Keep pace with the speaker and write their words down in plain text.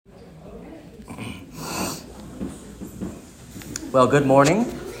Well, good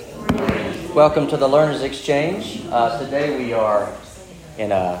morning. Welcome to the Learners Exchange. Today we are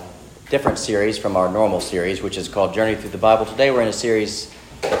in a different series from our normal series, which is called Journey Through the Bible. Today we're in a series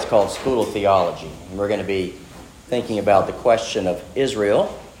that's called School of Theology. And we're going to be thinking about the question of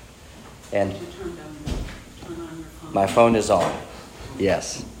Israel. And my phone is on.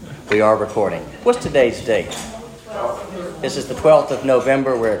 Yes, we are recording. What's today's date? This is the 12th of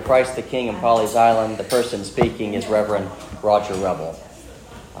November. We're at Christ the King in Pawleys Island. The person speaking is Reverend Roger Revell.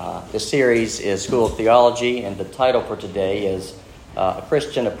 This series is School of Theology, and the title for today is A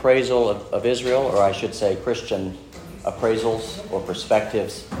Christian Appraisal of Israel, or I should say Christian Appraisals or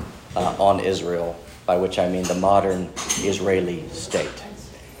Perspectives on Israel, by which I mean the modern Israeli state.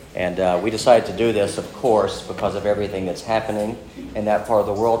 And we decided to do this, of course, because of everything that's happening in that part of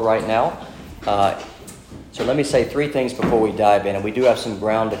the world right now. So let me say three things before we dive in, and we do have some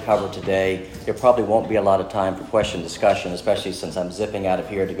ground to cover today. There probably won't be a lot of time for question discussion, especially since I'm zipping out of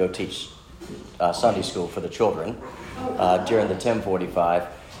here to go teach Sunday school for the children during the 10:45.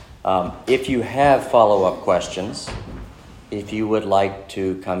 If you have follow-up questions, if you would like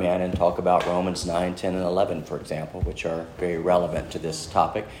to come in and talk about Romans 9, 10, and 11, for example, which are very relevant to this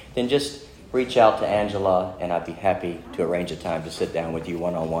topic, then just reach out to Angela, and I'd be happy to arrange a time to sit down with you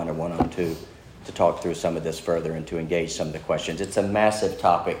one-on-one or one-on-two to talk through some of this further and to engage some of the questions. It's a massive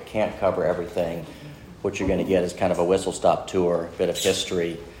topic, can't cover everything. What you're going to get is kind of a whistle-stop tour, a bit of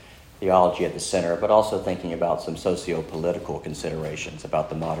history, theology at the center, but also thinking about some socio-political considerations about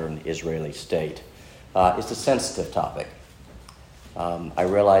the modern Israeli state. It's a sensitive topic. I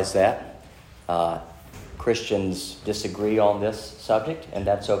realize that. Christians disagree on this subject, and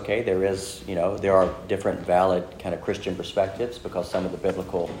that's okay. There are different valid kind of Christian perspectives because some of the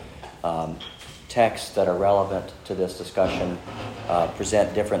biblical texts that are relevant to this discussion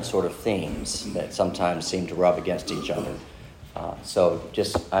present different sort of themes that sometimes seem to rub against each other.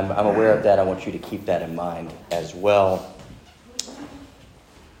 I'm aware of that. I want you to keep that in mind as well.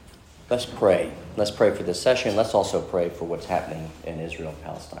 Let's pray. Let's pray for this session. Let's also pray for what's happening in Israel and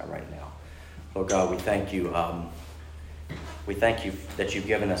Palestine right now. Lord God, we thank you. We thank you that you've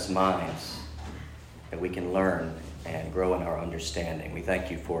given us minds that we can learn and grow in our understanding. We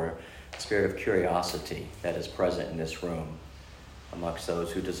thank you for a spirit of curiosity that is present in this room amongst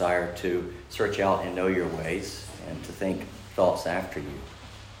those who desire to search out and know your ways and to think thoughts after you.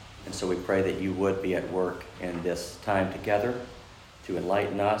 And so we pray that you would be at work in this time together to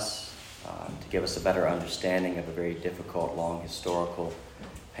enlighten us, to give us a better understanding of a very difficult, long, historical,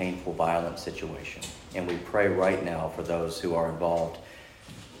 painful, violent situation. And we pray right now for those who are involved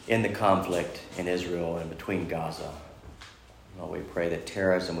in the conflict in Israel and between Gaza. Lord, we pray that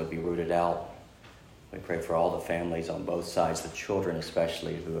terrorism would be rooted out. We pray for all the families on both sides, the children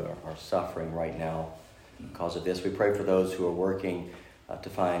especially, who are suffering right now because of this. We pray for those who are working to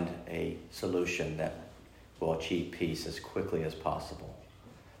find a solution that will achieve peace as quickly as possible.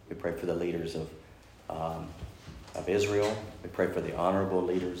 We pray for the leaders of Israel. We pray for the honorable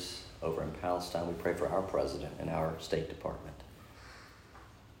leaders over in Palestine. We pray for our president and our State Department.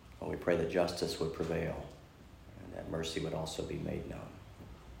 And we pray that justice would prevail and that mercy would also be made known.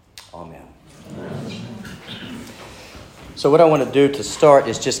 Amen. So what I want to do to start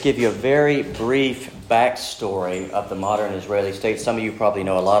is just give you a very brief backstory of the modern Israeli state. Some of you probably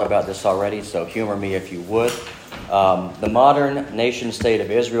know a lot about this already, so humor me if you would. The modern nation-state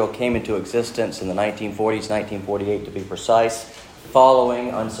of Israel came into existence in the 1940s, 1948 to be precise,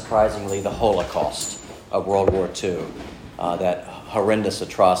 following, unsurprisingly, the Holocaust of World War II, that horrendous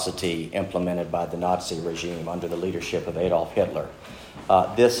atrocity implemented by the Nazi regime under the leadership of Adolf Hitler.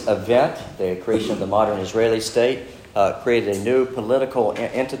 This event, the creation of the modern Israeli state, created a new political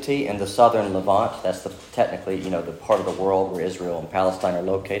entity in the southern Levant. That's technically the part of the world where Israel and Palestine are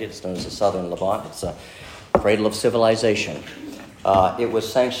located. It's known as the southern Levant. It's a cradle of civilization. It was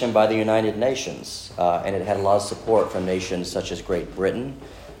sanctioned by the United Nations, and it had a lot of support from nations such as Great Britain.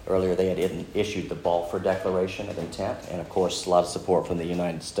 Earlier, they had issued the Balfour Declaration of Intent, and of course, a lot of support from the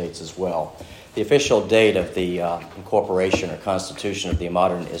United States as well. The official date of the incorporation or constitution of the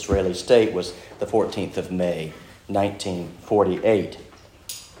modern Israeli state was the 14th of May, 1948.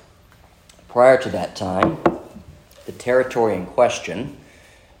 Prior to that time, the territory in question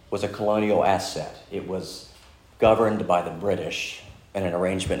was a colonial asset. It was governed by the British in an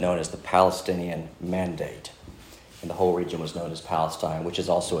arrangement known as the Palestinian Mandate. And the whole region was known as Palestine, which is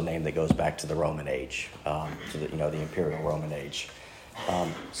also a name that goes back to the Roman age, to the Imperial Roman age.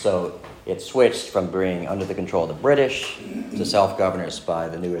 So it switched from being under the control of the British to self-governance by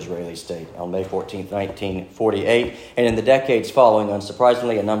the new Israeli state on May 14, 1948. And in the decades following,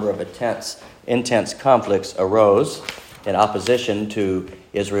 unsurprisingly, a number of intense conflicts arose in opposition to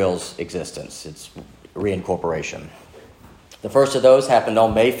Israel's existence, its reincorporation. The first of those happened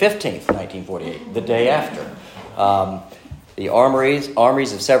on May 15th, 1948, the day after. The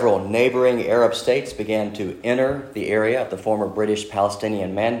armies of several neighboring Arab states began to enter the area of the former British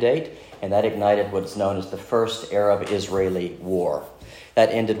Palestinian Mandate, and that ignited what's known as the First Arab-Israeli War.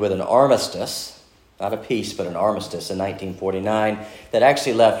 That ended with an armistice, not a peace, but an armistice in 1949 that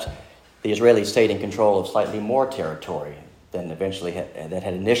actually left the Israeli state in control of slightly more territory than that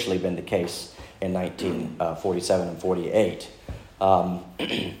had initially been the case in 1947 and 48.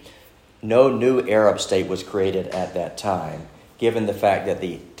 No new Arab state was created at that time, given the fact that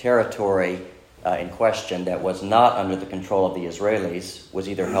the territory in question that was not under the control of the Israelis was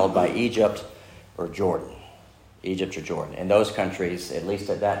either held by Egypt or Jordan. And those countries, at least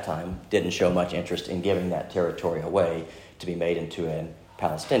at that time, didn't show much interest in giving that territory away to be made into a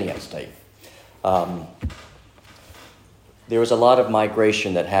Palestinian state. There was a lot of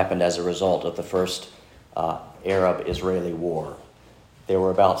migration that happened as a result of the first Arab-Israeli war. There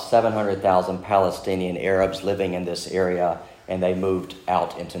were about 700,000 Palestinian Arabs living in this area, and they moved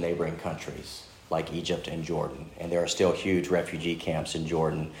out into neighboring countries like Egypt and Jordan. And there are still huge refugee camps in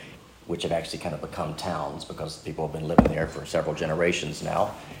Jordan, which have actually kind of become towns because people have been living there for several generations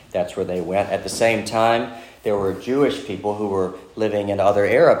now. That's where they went. At the same time, there were Jewish people who were living in other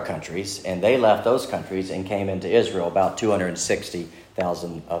Arab countries, and they left those countries and came into Israel, about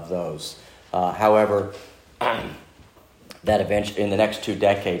 260,000 of those. However, that eventually, in the next 2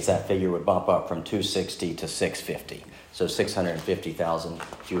 decades, that figure would bump up from 260 to 650. So 650,000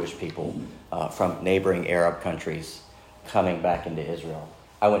 Jewish people from neighboring Arab countries coming back into Israel.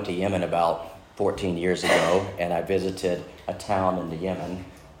 I went to Yemen about 14 years ago, and I visited a town in the Yemen,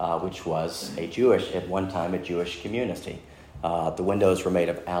 which was at one time, a Jewish community. The windows were made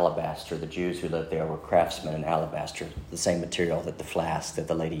of alabaster. The Jews who lived there were craftsmen in alabaster, the same material that the flask that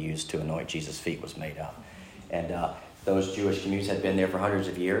the lady used to anoint Jesus' feet was made of. And those Jewish communities had been there for hundreds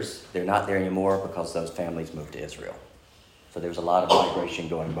of years. They're not there anymore because those families moved to Israel. So there was a lot of migration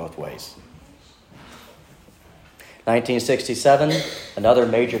going both ways. 1967, another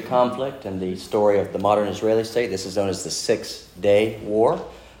major conflict in the story of the modern Israeli state. This is known as the Six-Day War.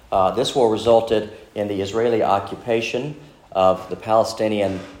 This war resulted in the Israeli occupation of the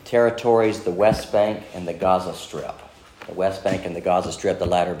Palestinian territories, the West Bank and the Gaza Strip. The West Bank and the Gaza Strip, the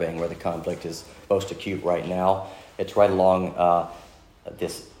latter being where the conflict is most acute right now. It's right along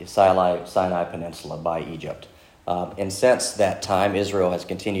this Sinai Peninsula by Egypt. And since that time, Israel has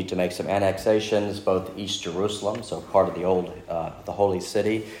continued to make some annexations, both East Jerusalem, so part of the Holy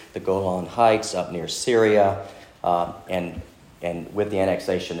City, the Golan Heights up near Syria, and with the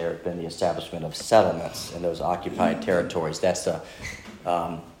annexation, there have been the establishment of settlements in those occupied territories. That's a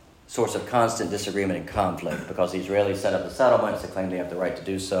source of constant disagreement and conflict because the Israelis set up the settlements. They claim they have the right to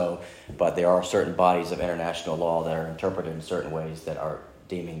do so, but there are certain bodies of international law that are interpreted in certain ways that are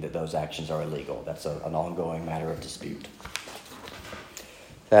deeming that those actions are illegal. That's an ongoing matter of dispute.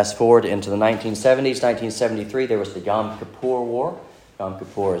 Fast forward into the 1970s. 1973, there was the Yom Kippur War. Yom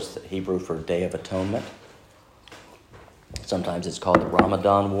Kippur is Hebrew for Day of Atonement. Sometimes it's called the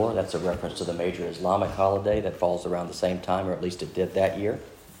Ramadan War. That's a reference to the major Islamic holiday that falls around the same time, or at least it did that year.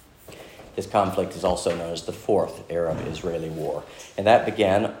 This conflict is also known as the Fourth Arab-Israeli War. And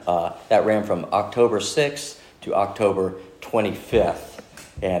that ran from October 6th to October 25th.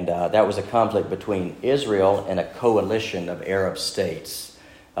 And that was a conflict between Israel and a coalition of Arab states,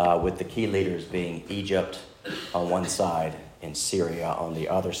 with the key leaders being Egypt on one side and Syria on the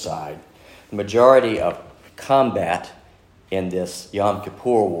other side. The majority of combat in this Yom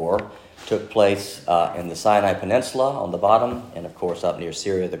Kippur War took place in the Sinai Peninsula on the bottom, and of course up near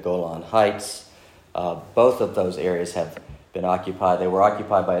Syria, the Golan Heights. Both of those areas have been occupied. They were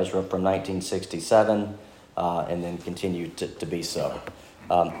occupied by Israel from 1967 and then continued to be so.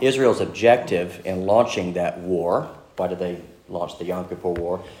 Israel's objective in launching that war, why did they launch the Yom Kippur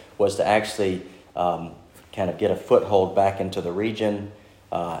War, was to actually kind of get a foothold back into the region,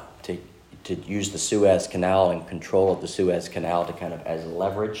 to use the Suez Canal and control of the Suez Canal to kind of as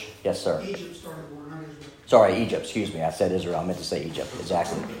leverage. Yes, sir. Egypt started the war, not Israel. Sorry, Egypt. Excuse me. I said Israel. I meant to say Egypt.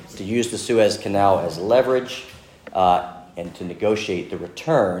 Exactly. To use the Suez Canal as leverage and to negotiate the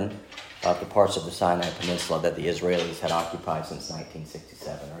return of the parts of the Sinai Peninsula that the Israelis had occupied since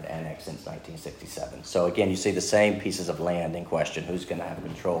 1967 or annexed since 1967. So again, you see the same pieces of land in question. Who's going to have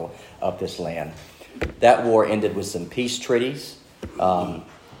control of this land? That war ended with some peace treaties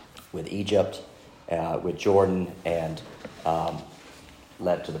with Egypt, with Jordan, and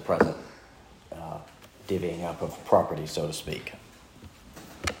led to the present divvying up of property, so to speak.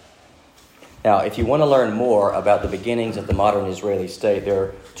 Now, if you want to learn more about the beginnings of the modern Israeli state, there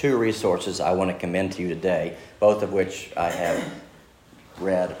are two resources I want to commend to you today, both of which I have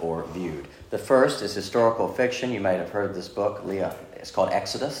read or viewed. The first is historical fiction. You might have heard this book, Leah. It's called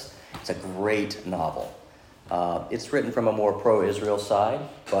Exodus. It's a great novel. It's written from a more pro-Israel side,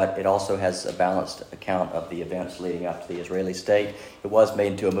 but it also has a balanced account of the events leading up to the Israeli state. It was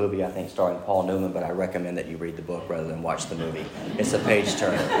made into a movie, I think, starring Paul Newman, but I recommend that you read the book rather than watch the movie. It's a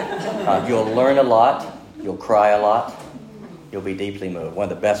page-turner. You'll learn a lot. You'll cry a lot. You'll be deeply moved. One of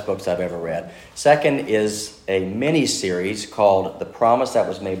the best books I've ever read. Second is a mini-series called The Promise that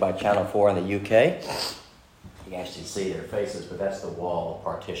was made by Channel 4 in the UK. You can actually see their faces, but that's the wall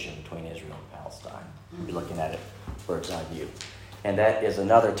partition between Israel and Palestine. You're looking at it bird's eye view. And that is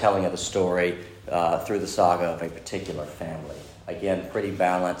another telling of the story through the saga of a particular family. Again, pretty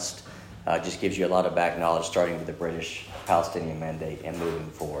balanced. Just gives you a lot of back knowledge, starting with the British-Palestinian mandate and moving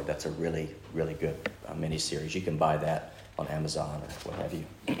forward. That's a really, really good mini-series. You can buy that on Amazon or what have you.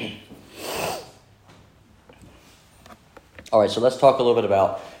 All right, so let's talk a little bit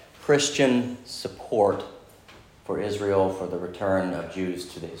about Christian support for Israel for the return of Jews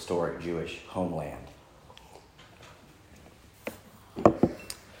to the historic Jewish homeland.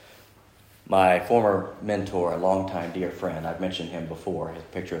 My former mentor, a longtime dear friend, I've mentioned him before, his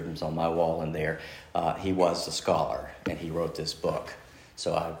picture of him's on my wall in there. He was a scholar, and he wrote this book.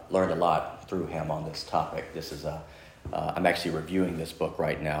 So I've learned a lot through him on this topic. This is I'm actually reviewing this book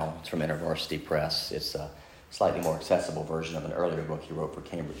right now. It's from InterVarsity Press. It's a slightly more accessible version of an earlier book he wrote for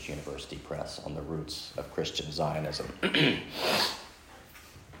Cambridge University Press on the roots of Christian Zionism.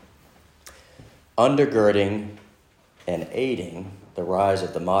 Undergirding and aiding the rise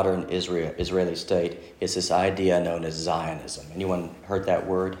of the modern Israeli state is this idea known as Zionism. Anyone heard that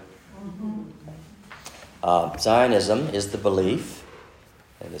word? Mm-hmm. Zionism is the belief,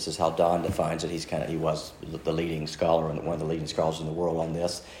 and this is how Don defines it. He was the leading scholar and one of the leading scholars in the world on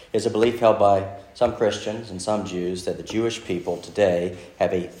this. Is a belief held by some Christians and some Jews that the Jewish people today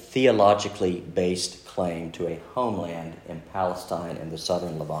have a theologically based claim to a homeland in Palestine and the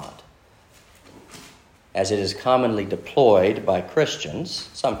southern Levant. As it is commonly deployed by Christians,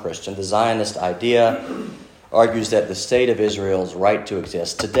 some Christians, the Zionist idea argues that the state of Israel's right to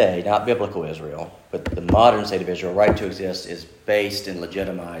exist today, not biblical Israel, but the modern state of Israel, right to exist, is based and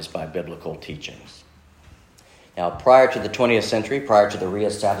legitimized by biblical teachings. Now, prior to the 20th century, prior to the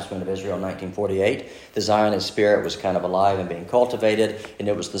reestablishment of Israel in 1948, the Zionist spirit was kind of alive and being cultivated, and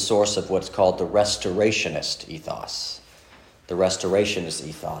it was the source of what's called the restorationist ethos. The restorationist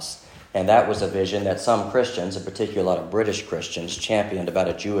ethos. And that was a vision that some Christians, in particular a lot of British Christians, championed about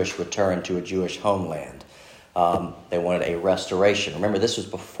a Jewish return to a Jewish homeland. They wanted a restoration. Remember, this was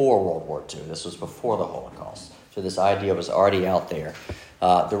before World War II. This was before the Holocaust. So this idea was already out there.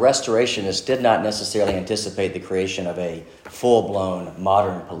 The restorationists did not necessarily anticipate the creation of a full-blown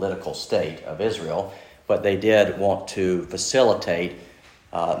modern political state of Israel, but they did want to facilitate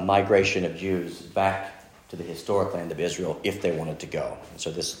migration of Jews back to the historic land of Israel if they wanted to go. So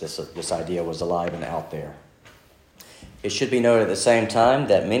this idea was alive and out there. It should be noted at the same time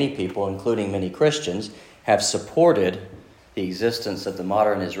that many people, including many Christians, have supported the existence of the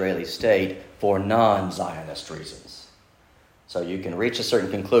modern Israeli state for non-Zionist reasons. So you can reach a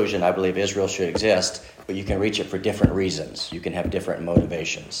certain conclusion, I believe Israel should exist, but you can reach it for different reasons. You can have different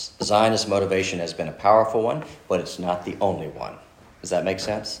motivations. The Zionist motivation has been a powerful one, but it's not the only one. Does that make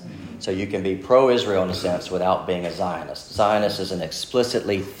sense? Mm-hmm. So you can be pro-Israel in a sense without being a Zionist. Zionist is an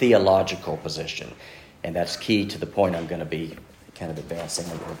explicitly theological position, and that's key to the point I'm going to be kind of advancing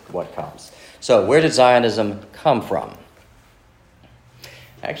into what comes. So where did Zionism come from?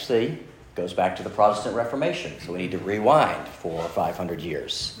 Actually, it goes back to the Protestant Reformation, so we need to rewind 400 or 500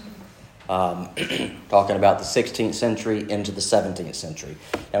 years. Talking about the 16th century into the 17th century.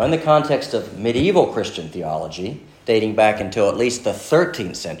 Now, in the context of medieval Christian theology, dating back until at least the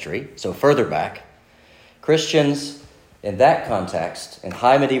 13th century, so further back, Christians in that context, in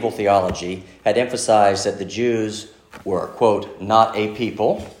high medieval theology, had emphasized that the Jews were, quote, not a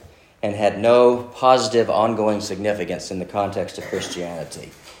people, and had no positive ongoing significance in the context of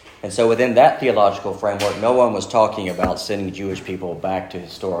Christianity. And so within that theological framework, no one was talking about sending Jewish people back to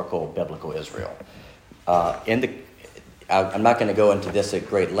historical biblical Israel. I'm not going to go into this at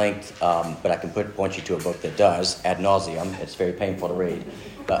great length, but I can point you to a book that does, ad nauseum. It's very painful to read.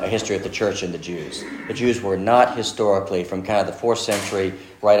 A history of the church and the Jews. The Jews were not historically, from kind of the 4th century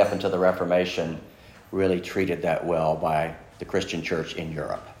right up until the Reformation, really treated that well by the Christian church in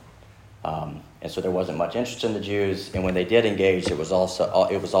Europe. And so there wasn't much interest in the Jews, and when they did engage, it was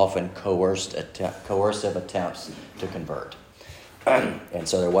often coercive attempts to convert. And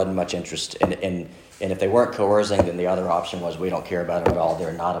so there wasn't much interest. And if they weren't coercing, then the other option was, we don't care about them at all.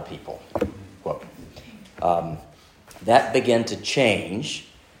 They're not a people. Quote. That began to change.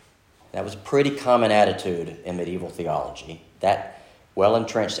 That was a pretty common attitude in medieval theology. That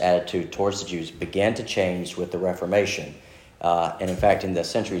well-entrenched attitude towards the Jews began to change with the Reformation. And in fact, in the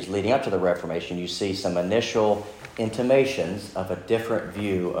centuries leading up to the Reformation, you see some initial intimations of a different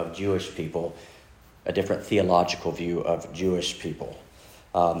view of Jewish people, a different theological view of Jewish people.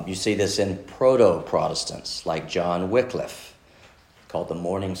 You see this in proto-Protestants like John Wycliffe, called the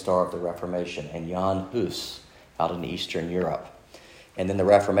Morning Star of the Reformation, and Jan Hus out in Eastern Europe. And then the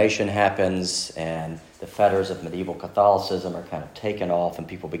Reformation happens, and the fetters of medieval Catholicism are kind of taken off, and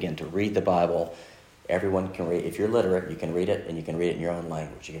people begin to read the Bible. Everyone can read. If you're literate, you can read it, and you can read it in your own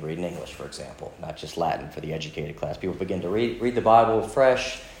language. You can read in English, for example, not just Latin for the educated class. People begin to read the Bible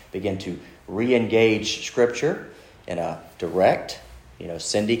fresh, begin to re-engage Scripture in a direct.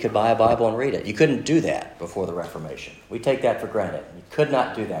 Cindy could buy a Bible and read it. You couldn't do that before the Reformation. We take that for granted. You could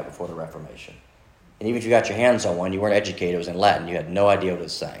not do that before the Reformation. And even if you got your hands on one, you weren't educated. It was in Latin. You had no idea what it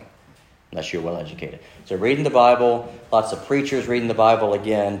was saying, unless you were well educated. So reading the Bible, lots of preachers reading the Bible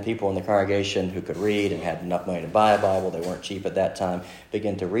again, people in the congregation who could read and had enough money to buy a Bible, they weren't cheap at that time,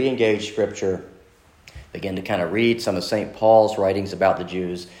 begin to re-engage Scripture, begin to kind of read some of St. Paul's writings about the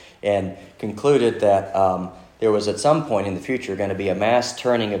Jews, and concluded that there was at some point in the future going to be a mass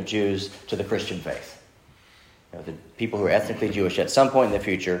turning of Jews to the Christian faith. The people who are ethnically Jewish, at some point in the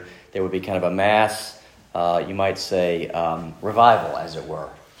future, there would be kind of a mass, you might say, revival, as it were.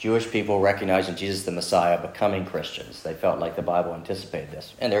 Jewish people recognizing Jesus the Messiah, becoming Christians. They felt like the Bible anticipated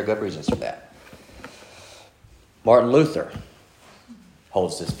this, and there are good reasons for that. Martin Luther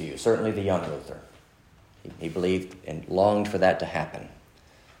holds this view, certainly the young Luther. He believed and longed for that to happen.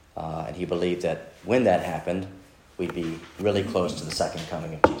 And he believed that when that happened, we'd be really close to the second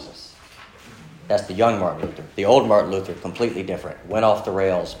coming of Jesus. That's the young Martin Luther. The old Martin Luther, completely different. Went off the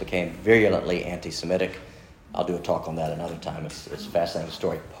rails, became virulently anti-Semitic. I'll do a talk on that another time. It's a fascinating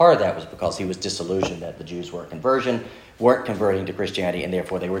story. Part of that was because he was disillusioned that the Jews weren't converting to Christianity, and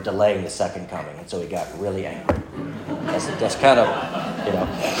therefore they were delaying the second coming. And so he got really angry. That's kind of,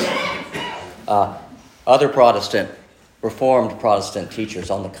 other Reformed Protestant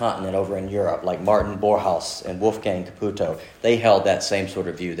teachers on the continent over in Europe, like Martin Borhaus and Wolfgang Caputo, they held that same sort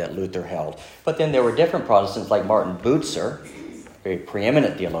of view that Luther held. But then there were different Protestants like Martin Butzer, very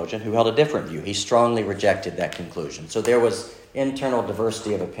preeminent theologian, who held a different view. He strongly rejected that conclusion. So there was internal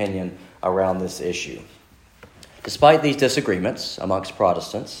diversity of opinion around this issue. Despite these disagreements amongst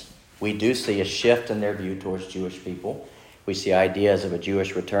Protestants, we do see a shift in their view towards Jewish people. We see ideas of a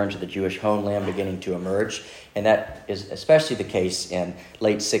Jewish return to the Jewish homeland beginning to emerge, and that is especially the case in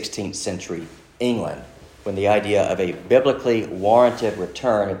late 16th century England, when the idea of a biblically warranted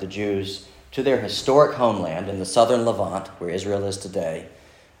return of the Jews to their historic homeland in the southern Levant, where Israel is today,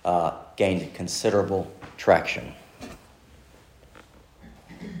 gained considerable traction.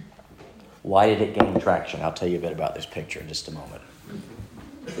 Why did it gain traction? I'll tell you a bit about this picture in just a moment.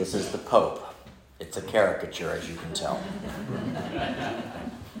 This is the Pope. It's a caricature, as you can tell.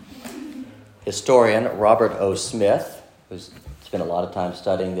 Historian Robert O. Smith, who's spent a lot of time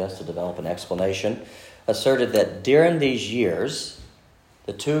studying this to develop an explanation, asserted that during these years,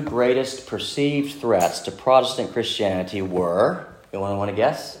 the two greatest perceived threats to Protestant Christianity were, anyone want to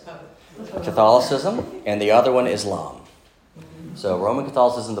guess? Catholicism, and the other one, Islam. So Roman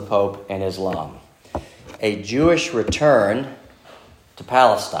Catholicism, the Pope, and Islam. A Jewish return to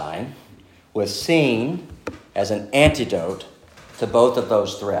Palestine was seen as an antidote to both of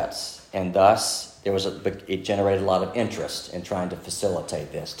those threats, and thus it generated a lot of interest in trying to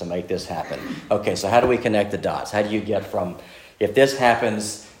facilitate this, to make this happen. Okay, so how do we connect the dots? How do you get from, if this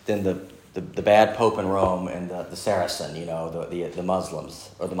happens, then the bad Pope in Rome and the Saracen, the Muslims,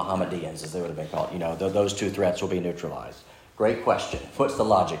 or the Mohammedans, as they would have been called, those two threats will be neutralized. Great question. What's the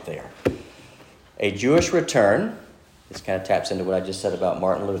logic there? A Jewish return, this kind of taps into what I just said about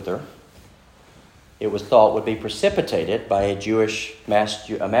Martin Luther, it was thought would be precipitated by a mass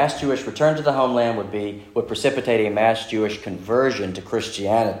Jewish return to the homeland would precipitate a mass Jewish conversion to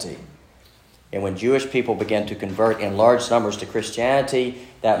Christianity. And when Jewish people began to convert in large numbers to Christianity,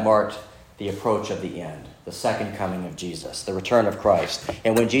 that marked the approach of the end, the second coming of Jesus, the return of Christ.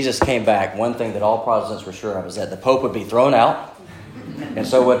 And when Jesus came back, one thing that all Protestants were sure of is that the Pope would be thrown out, and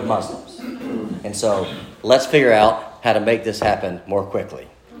so would Muslims. And so let's figure out how to make this happen more quickly.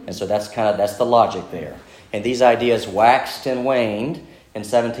 And so that's the logic there. And these ideas waxed and waned in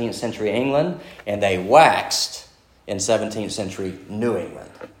 17th century England, and they waxed in 17th century New England,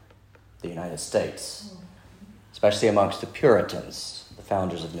 the United States. especially amongst the Puritans, the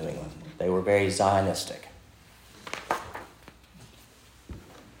founders of New England. They were very Zionistic.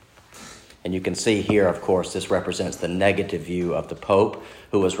 And you can see here, of course, this represents the negative view of the Pope,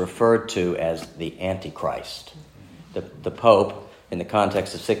 who was referred to as the Antichrist. The Pope, in the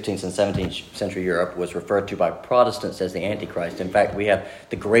context of 16th and 17th century Europe, was referred to by Protestants as the Antichrist. In fact, we have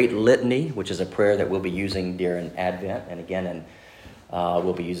the Great Litany, which is a prayer that we'll be using during Advent, and again,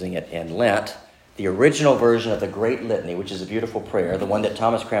 we'll be using it in Lent. The original version of the Great Litany, which is a beautiful prayer, the one that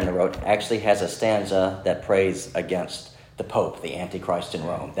Thomas Cranmer wrote, actually has a stanza that prays against the Pope, the Antichrist in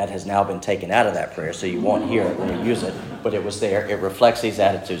Rome. That has now been taken out of that prayer, so you won't hear it when we use it, but it was there. It reflects these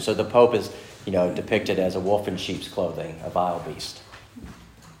attitudes. So the Pope is, depicted as a wolf in sheep's clothing, a vile beast.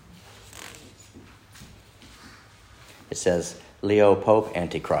 It says, Leo Pope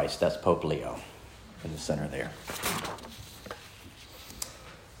Antichrist. That's Pope Leo in the center there.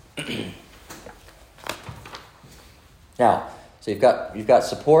 Now, so you've got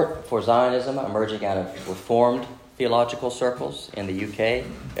support for Zionism emerging out of Reformed theological circles in the UK,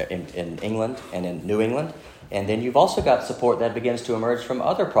 in England, and in New England. And then you've also got support that begins to emerge from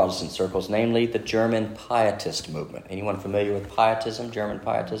other Protestant circles, namely the German Pietist movement. Anyone familiar with Pietism, German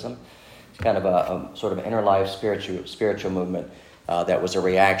Pietism? It's kind of a sort of inner life spiritual movement that was a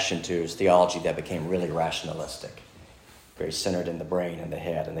reaction to theology that became really rationalistic, very centered in the brain and the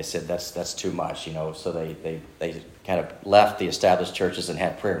head. And they said that's too much, so they kind of left the established churches and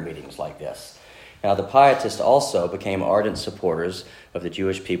had prayer meetings like this. Now, the Pietists also became ardent supporters of the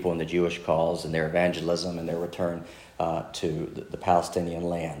Jewish people and the Jewish cause and their evangelism and their return to the Palestinian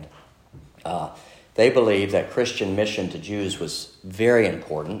land. They believed that Christian mission to Jews was very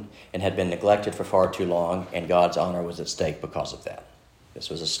important and had been neglected for far too long, and God's honor was at stake because of that.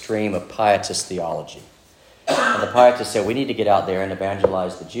 This was a stream of Pietist theology. And the Pietists said, we need to get out there and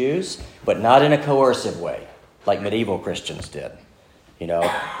evangelize the Jews, but not in a coercive way, like medieval Christians did.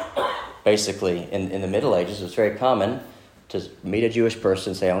 Basically, in the Middle Ages, it was very common to meet a Jewish person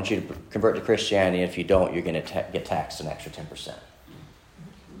and say, I want you to convert to Christianity. If you don't, you're going to get taxed an extra 10%.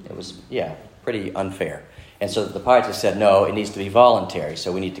 It was, pretty unfair. And so the Pietists said, no, it needs to be voluntary.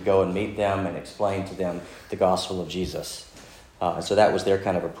 So we need to go and meet them and explain to them the gospel of Jesus. And so that was their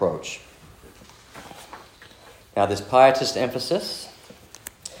kind of approach. Now, this Pietist emphasis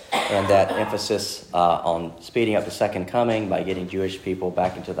and that emphasis on speeding up the second coming by getting Jewish people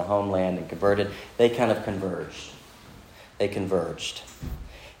back into the homeland and converted, they kind of converged. They converged.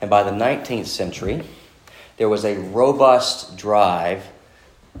 And by the 19th century, there was a robust drive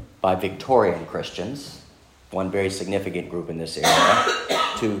by Victorian Christians, one very significant group in this area,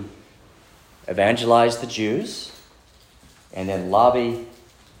 to evangelize the Jews and then lobby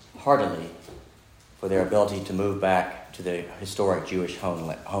heartily for their ability to move back to the historic Jewish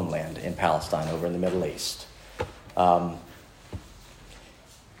homeland in Palestine over in the Middle East. The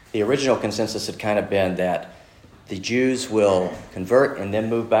original consensus had kind of been that the Jews will convert and then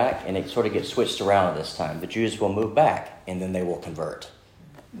move back, and it sort of gets switched around this time. The Jews will move back and then they will convert.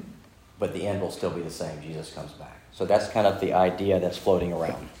 But the end will still be the same. Jesus comes back. So that's kind of the idea that's floating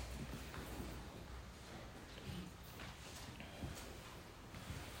around.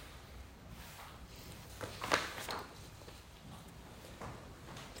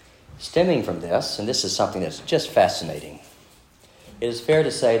 Stemming from this, and this is something that's just fascinating, it is fair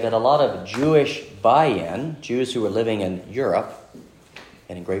to say that a lot of Jewish buy-in, Jews who were living in Europe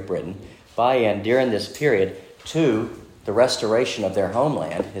and in Great Britain, buy-in during this period to the restoration of their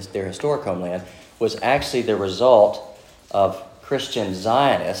homeland, their historic homeland, was actually the result of Christian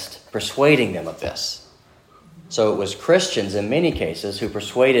Zionists persuading them of this. So it was Christians in many cases who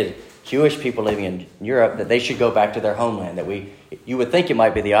persuaded Jewish people living in Europe that they should go back to their homeland. You would think it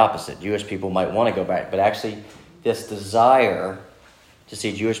might be the opposite. Jewish people might want to go back, but actually this desire to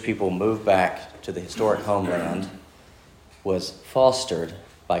see Jewish people move back to the historic homeland was fostered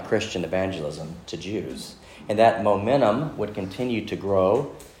by Christian evangelism to Jews. And that momentum would continue to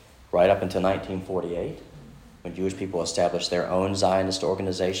grow right up until 1948, when Jewish people established their own Zionist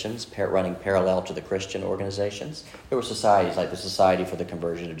organizations, running parallel to the Christian organizations. There were societies like the Society for the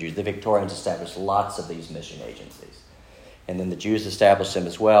Conversion of Jews. The Victorians established lots of these mission agencies. And then the Jews established them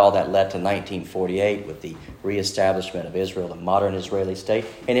as well. That led to 1948 with the reestablishment of Israel, the modern Israeli state.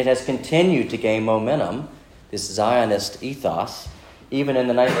 And it has continued to gain momentum, this Zionist ethos, even in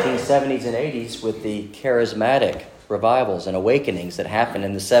the 1970s and 80s with the charismatic revivals and awakenings that happened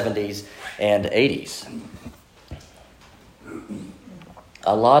in the 70s and 80s.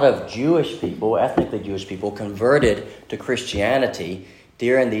 A lot of Jewish people, ethnically Jewish people, converted to Christianity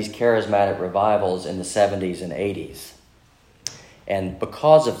during these charismatic revivals in the 70s and 80s. And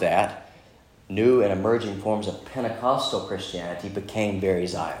because of that, new and emerging forms of Pentecostal Christianity became very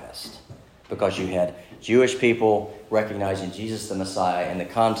Zionist, because you had Jewish people recognizing Jesus the Messiah in the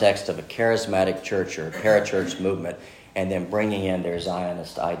context of a charismatic church or parachurch movement, and then bringing in their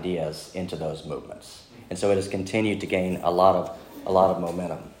Zionist ideas into those movements. And so it has continued to gain a lot of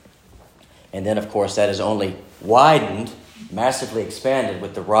momentum. And then, of course, that has only widened, massively expanded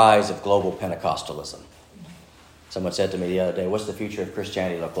with the rise of global Pentecostalism. Someone said to me the other day, what's the future of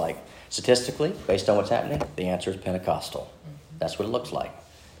Christianity look like? Statistically, based on what's happening, the answer is Pentecostal. That's what it looks like.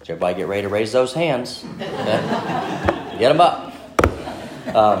 So everybody get ready to raise those hands. Okay? Get them up.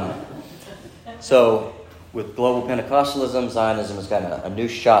 So with global Pentecostalism, Zionism has got a new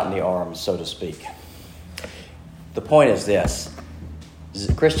shot in the arm, so to speak. The point is this.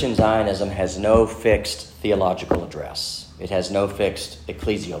 Christian Zionism has no fixed theological address. It has no fixed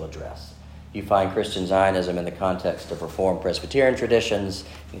ecclesial address. You find Christian Zionism in the context of Reformed Presbyterian traditions,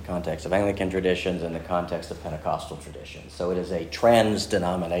 in the context of Anglican traditions, in the context of Pentecostal traditions. So it is a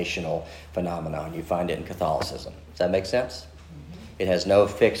trans-denominational phenomenon. You find it in Catholicism. Does that make sense? It has no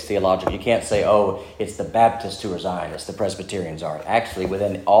fixed theological. You can't say, oh, it's the Baptists who are Zionists, the Presbyterians aren't. Actually,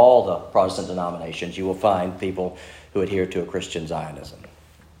 within all the Protestant denominations, you will find people who adhere to a Christian Zionism.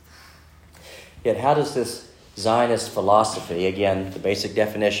 Yet how does this Zionist philosophy, again, the basic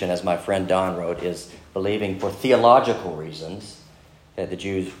definition, as my friend Don wrote, is believing for theological reasons that the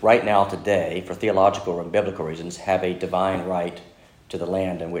Jews right now today, for theological and biblical reasons, have a divine right to the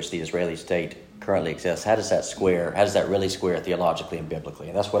land in which the Israeli state currently exists. How does that really square theologically and biblically?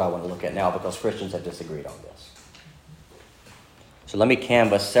 And that's what I want to look at now, because Christians have disagreed on this. So let me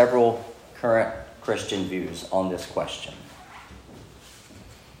canvass several current Christian views on this question.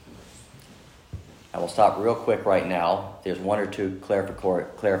 I will stop real quick right now. There's one or two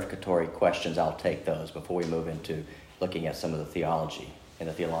clarificatory questions. I'll take those before we move into looking at some of the theology and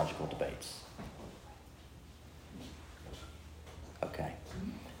the theological debates. Okay.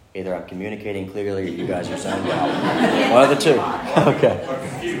 Either I'm communicating clearly or you guys are sounding out. One of the two. Okay.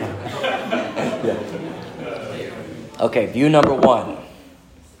 Yeah. Okay, view number one.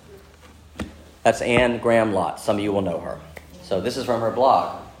 That's Anne Graham Lotz. Some of you will know her. So this is from her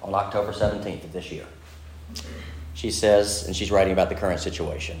blog on October 17th of this year. She says, and she's writing about the current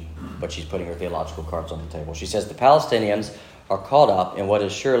situation, but she's putting her theological cards on the table. She says, the Palestinians are caught up in what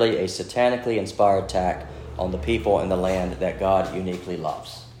is surely a satanically inspired attack on the people and the land that God uniquely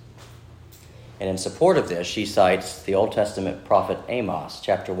loves. And in support of this, she cites the Old Testament prophet Amos,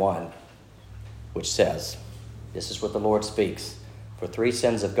 chapter 1, which says, this is what the Lord speaks, for 3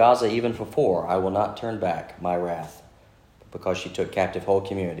 sins of Gaza, even for 4, I will not turn back my wrath. Because she took captive whole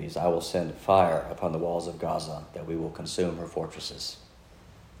communities, I will send fire upon the walls of Gaza, that we will consume her fortresses.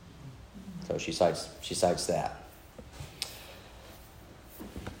 So she cites that.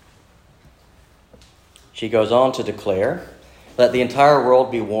 She goes on to declare, let the entire world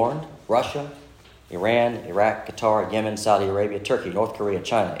be warned, Russia, Iran, Iraq, Qatar, Yemen, Saudi Arabia, Turkey, North Korea,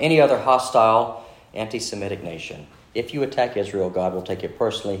 China, any other hostile anti-Semitic nation. If you attack Israel, God will take it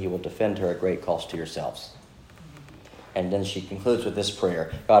personally. He will defend her at great cost to yourselves. And then she concludes with this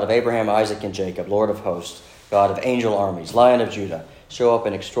prayer. God of Abraham, Isaac, and Jacob, Lord of hosts, God of angel armies, Lion of Judah, show up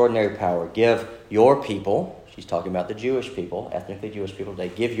in extraordinary power. Give your people, she's talking about the Jewish people, ethnically Jewish people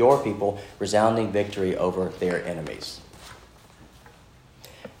today, give your people resounding victory over their enemies.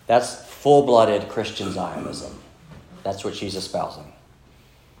 That's full-blooded Christian Zionism. That's what she's espousing.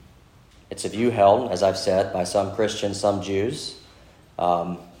 It's a view held, as I've said, by some Christians, some Jews,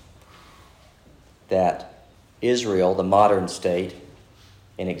 that Israel, the modern state,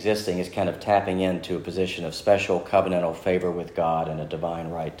 in existing, is kind of tapping into a position of special covenantal favor with God and a divine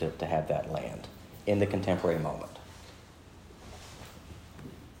right to have that land in the contemporary moment.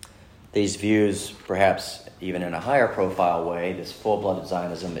 These views, perhaps even in a higher profile way, this full-blooded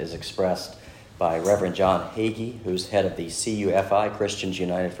Zionism is expressed by Reverend John Hagee, who's head of the CUFI, Christians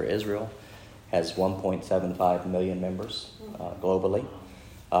United for Israel, has 1.75 million members globally.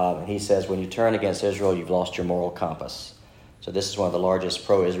 And he says, when you turn against Israel, you've lost your moral compass. So this is one of the largest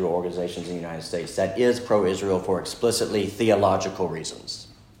pro-Israel organizations in the United States that is pro-Israel for explicitly theological reasons.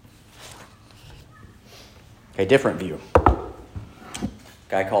 A different view. A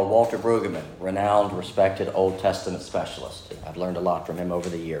guy called Walter Brueggemann, renowned, respected Old Testament specialist. I've learned a lot from him over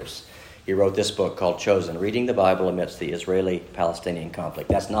the years. He wrote this book called Chosen, Reading the Bible Amidst the Israeli-Palestinian Conflict.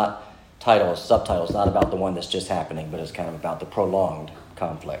 That's not subtitles, not about the one that's just happening, but it's kind of about the prolonged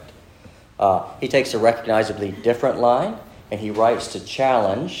conflict. He takes a recognizably different line, and he writes to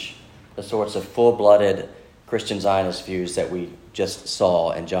challenge the sorts of full-blooded Christian Zionist views that we just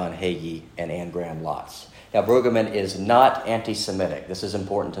saw in John Hagee and Anne Graham Lotz. Now, Brueggemann is not anti-Semitic. This is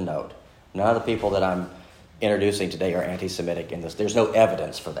important to note. None of the people that I'm introducing today are anti-Semitic in this. There's no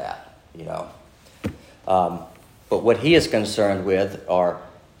evidence for that, But what he is concerned with are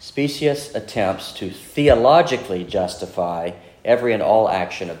specious attempts to theologically justify every and all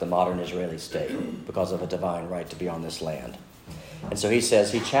action of the modern Israeli state because of a divine right to be on this land. And so he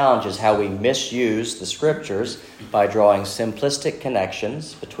says he challenges how we misuse the scriptures by drawing simplistic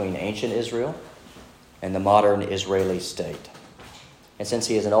connections between ancient Israel and the modern Israeli state. And since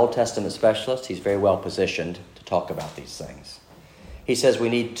he is an Old Testament specialist, he's very well positioned to talk about these things. He says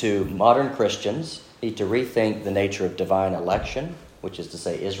modern Christians need to rethink the nature of divine election, which is to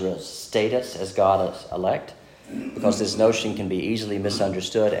say Israel's status as God's elect, because this notion can be easily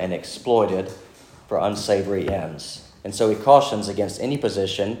misunderstood and exploited for unsavory ends. And so he cautions against any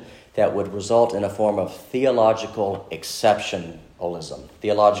position that would result in a form of theological exceptionalism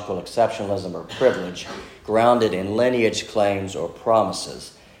or privilege grounded in lineage claims or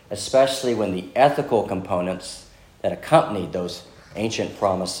promises, especially when the ethical components that accompanied those ancient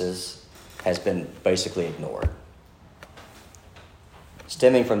promises has been basically ignored.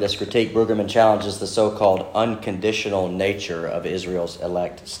 Stemming from this critique, Brueggemann challenges the so-called unconditional nature of Israel's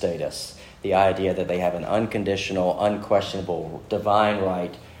elect status, the idea that they have an unconditional, unquestionable, divine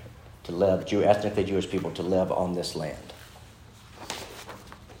right to live, ethnically Jewish people to live on this land.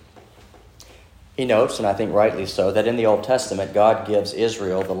 He notes, and I think rightly so, that in the Old Testament, God gives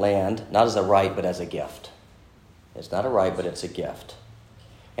Israel the land not as a right, but as a gift. It's not a right, but it's a gift.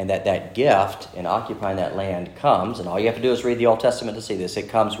 And that gift in occupying that land comes, and all you have to do is read the Old Testament to see this, it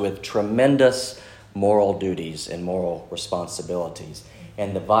comes with tremendous moral duties and moral responsibilities.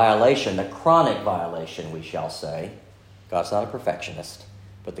 And the chronic violation, we shall say, God's not a perfectionist,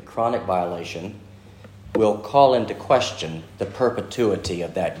 but the chronic violation will call into question the perpetuity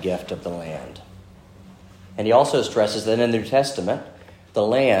of that gift of the land. And he also stresses that in the New Testament, the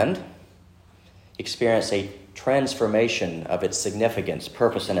land experienced a transformation of its significance,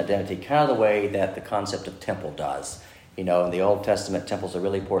 purpose, and identity, kind of the way that the concept of temple does. In the Old Testament, temple's a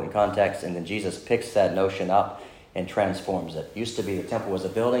really important context, and then Jesus picks that notion up and transforms it. Used to be the temple was a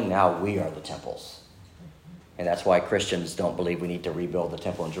building, now we are the temples. And that's why Christians don't believe we need to rebuild the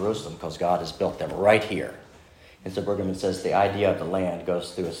temple in Jerusalem, because God has built them right here. And so Brueggemann says the idea of the land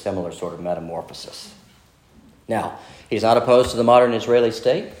goes through a similar sort of metamorphosis. Now, he's not opposed to the modern Israeli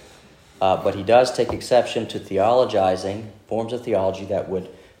state, but he does take exception to theologizing forms of theology that would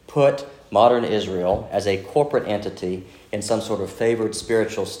put modern Israel as a corporate entity in some sort of favored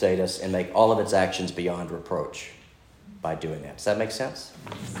spiritual status and make all of its actions beyond reproach by doing that. Does that make sense?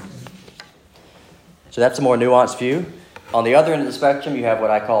 So that's a more nuanced view. On the other end of the spectrum, you have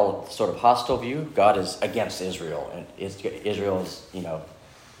what I call sort of hostile view. God is against Israel, and Israel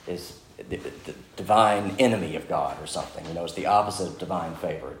is the divine enemy of God or something. It's the opposite of divine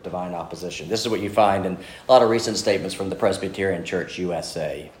favor, divine opposition. This is what you find in a lot of recent statements from the Presbyterian Church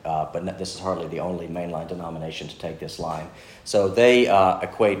USA, but this is hardly the only mainline denomination to take this line. So they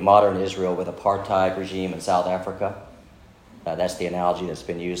equate modern Israel with apartheid regime in South Africa. That's the analogy that's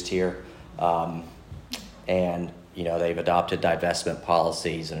been used here. And they've adopted divestment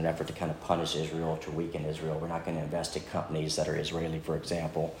policies in an effort to kind of punish Israel, to weaken Israel. We're not going to invest in companies that are Israeli, for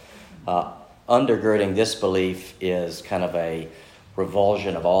example. Undergirding this belief is kind of a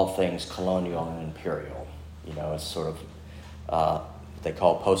revulsion of all things colonial and imperial. It's sort of, they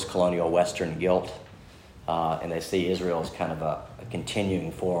call post-colonial Western guilt. And they see Israel as kind of a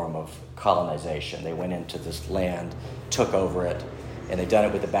continuing form of colonization. They went into this land, took over it, and they've done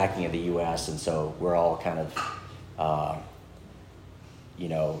it with the backing of the U.S., and so we're all kind of,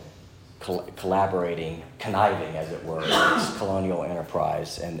 collaborating, conniving, as it were, in this colonial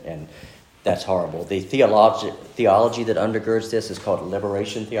enterprise, and that's horrible. The theology that undergirds this is called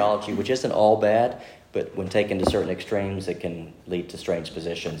liberation theology, which isn't all bad, but when taken to certain extremes, it can lead to strange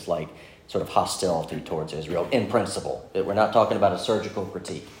positions like sort of hostility towards Israel in principle. We're not talking about a surgical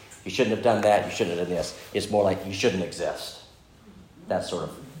critique. You shouldn't have done that, you shouldn't have done this. It's more like you shouldn't exist. That sort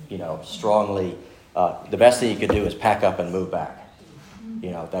of, strongly, the best thing you could do is pack up and move back.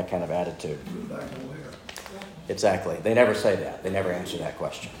 That kind of attitude. Move back to where? Exactly. They never say that. They never answer that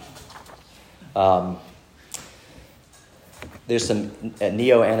question. There's some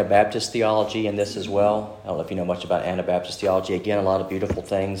neo-Anabaptist theology in this as well. I don't know if you know much about Anabaptist theology. Again, a lot of beautiful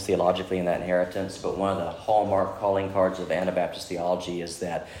things theologically in that inheritance, but one of the hallmark calling cards of Anabaptist theology is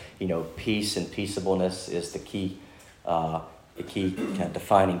that, peace and peaceableness is the key kind of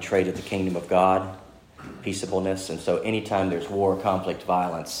defining trait of the kingdom of God, peaceableness. And so anytime there's war, conflict,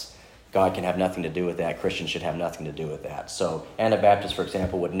 violence, God can have nothing to do with that. Christians should have nothing to do with that. So Anabaptists, for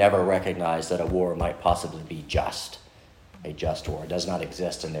example, would never recognize that a war might possibly be just. a just war. It does not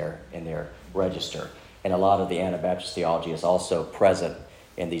exist in their register. And a lot of the Anabaptist theology is also present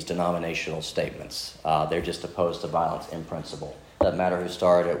in these denominational statements. They're just opposed to violence in principle. Doesn't matter who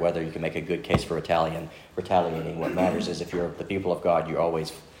started it, whether you can make a good case for retaliating. What matters is if you're the people of God, you're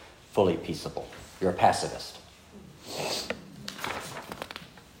always fully peaceable. You're a pacifist.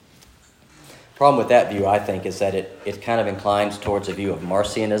 Problem with that view, I think, is that it kind of inclines towards a view of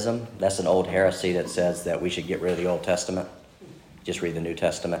Marcionism. That's an old heresy that says that we should get rid of the Old Testament, just read the New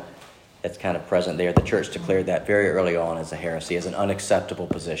Testament. It's kind of present there. The church declared that very early on as a heresy, as an unacceptable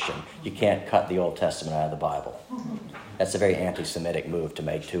position. You can't cut the Old Testament out of the Bible. That's a very anti-Semitic move to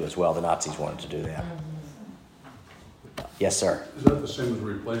make, too, as well. The Nazis wanted to do that. Yes, sir? Is that the same as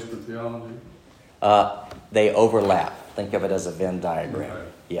replacement theology? They overlap. Think of it as a Venn diagram. Okay.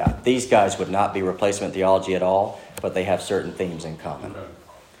 Yeah, these guys would not be replacement theology at all, but they have certain themes in common. Okay.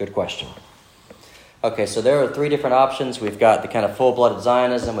 Good question. Okay, so there are three different options. We've got the kind of full-blooded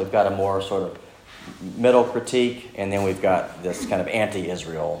Zionism, we've got a more sort of middle critique, and then we've got this kind of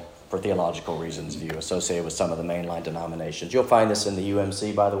anti-Israel, for theological reasons, view associated with some of the mainline denominations. You'll find this in the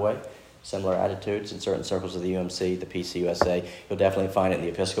UMC, by the way, similar attitudes in certain circles of the UMC, the PCUSA. You'll definitely find it in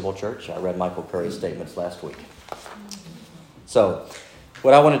the Episcopal Church. I read Michael Curry's statements last week. So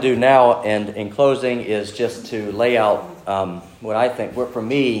what I want to do now, and in closing, is just to lay out what I think, what for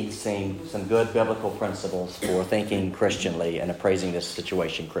me seem some good biblical principles for thinking Christianly and appraising this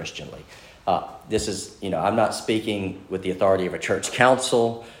situation Christianly. This is, I'm not speaking with the authority of a church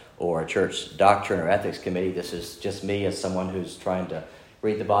council or a church doctrine or ethics committee. This is just me as someone who's trying to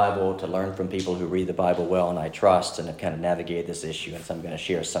read the Bible, to learn from people who read the Bible well and I trust, and have kind of navigated this issue. And so I'm going to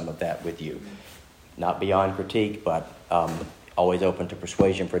share some of that with you. Not beyond critique, but always open to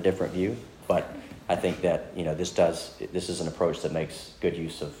persuasion for a different view. But I think that this is an approach that makes good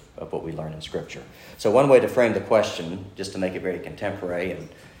use of what we learn in Scripture. So one way to frame the question, just to make it very contemporary and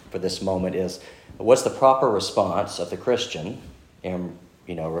for this moment, is what's the proper response of the Christian in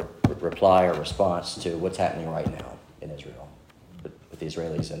reply or response to what's happening right now in Israel with the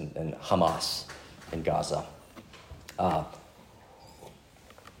Israelis and Hamas in Gaza? Are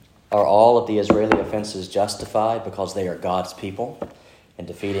all of the Israeli offenses justified because they are God's people and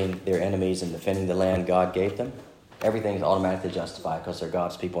defeating their enemies and defending the land God gave them? Everything's automatically justified because they're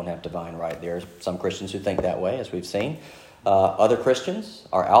God's people and have divine right. There are some Christians who think that way, as we've seen. Other Christians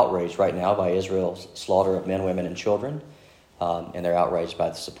are outraged right now by Israel's slaughter of men, women, and children, and they're outraged by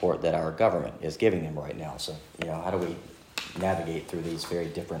the support that our government is giving them right now. So, how do we navigate through these very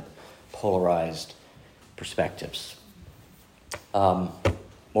different polarized perspectives?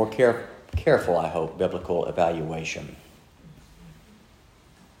 More careful, I hope, biblical evaluation.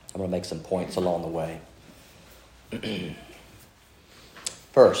 I'm going to make some points along the way.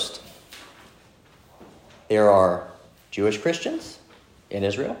 First, there are Jewish Christians in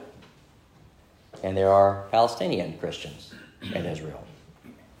Israel, and there are Palestinian Christians in Israel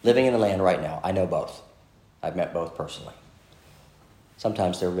living in the land right now. I know both. I've met both personally.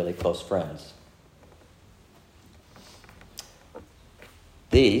 Sometimes they're really close friends.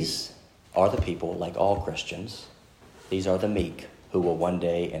 These are the people, like all Christians, these are the meek who will one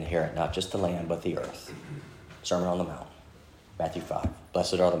day inherit not just the land, but the earth. Sermon on the Mount, Matthew 5.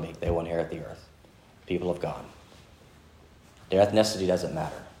 Blessed are the meek, they will inherit the earth. People of God. Their ethnicity doesn't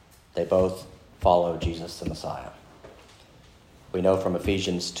matter. They both follow Jesus the Messiah. We know from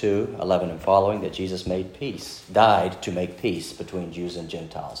Ephesians 2:11 and following that Jesus died to make peace between Jews and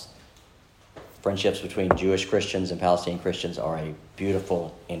Gentiles. Friendships between Jewish Christians and Palestinian Christians are a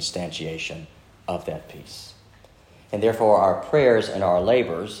beautiful instantiation of that peace. And therefore our prayers and our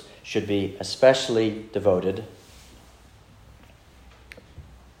labors should be especially devoted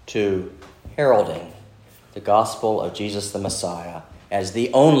to heralding the gospel of Jesus the Messiah as the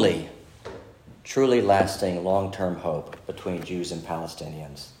only truly lasting long-term hope between Jews and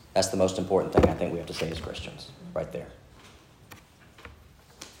Palestinians. That's the most important thing I think we have to say as Christians, right there.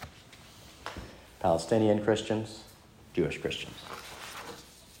 Palestinian Christians, Jewish Christians.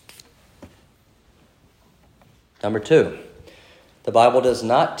 Number 2, the Bible does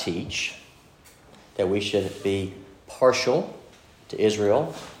not teach that we should be partial to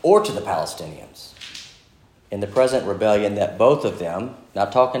Israel or to the Palestinians in the present rebellion that both of them,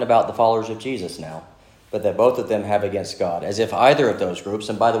 not talking about the followers of Jesus now, but that both of them have against God, as if either of those groups,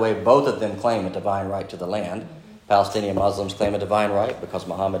 and by the way, both of them claim a divine right to the land. Palestinian Muslims claim a divine right because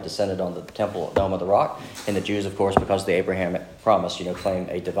Muhammad descended on the temple Dome of the Rock, and the Jews, of course, because the Abrahamic promise, claim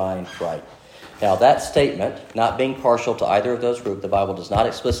a divine right. Now, that statement, not being partial to either of those groups, the Bible does not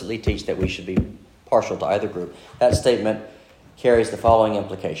explicitly teach that we should be partial to either group. That statement carries the following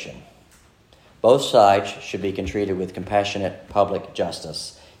implication. Both sides should be treated with compassionate public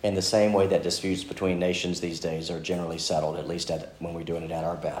justice in the same way that disputes between nations these days are generally settled, at least when we're doing it at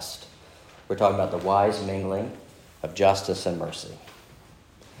our best. We're talking about the wise mingling of justice and mercy.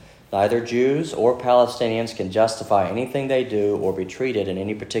 Neither Jews or Palestinians can justify anything they do or be treated in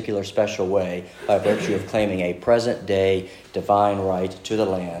any particular special way by virtue of claiming a present-day divine right to the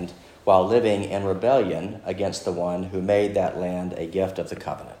land while living in rebellion against the one who made that land a gift of the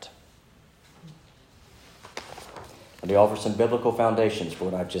covenant. Let me offer some biblical foundations for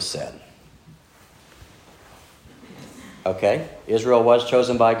what I've just said. Okay, Israel was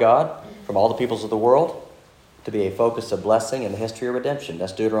chosen by God from all the peoples of the world to be a focus of blessing in the history of redemption.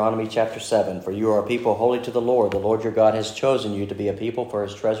 That's Deuteronomy chapter 7. For you are a people holy to the Lord. The Lord your God has chosen you to be a people for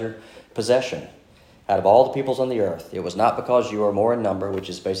his treasured possession out of all the peoples on the earth. It was not because you are more in number, which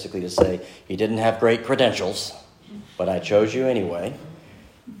is basically to say you didn't have great credentials, but I chose you anyway.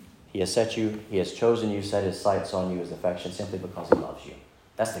 He has chosen you, set his sights on you, his affection, simply because he loves you.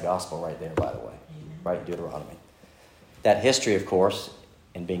 That's the gospel right there, by the way, right in Deuteronomy. That history, of course,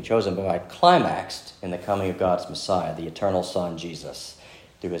 in being chosen by God, climaxed in the coming of God's Messiah, the eternal Son, Jesus,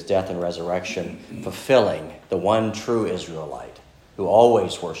 through his death and resurrection, fulfilling the one true Israelite who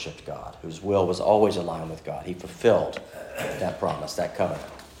always worshiped God, whose will was always aligned with God. He fulfilled that promise, that covenant.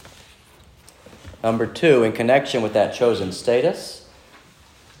 Number two, in connection with that chosen status,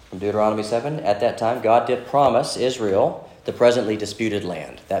 from Deuteronomy 7, at that time, God did promise Israel the presently disputed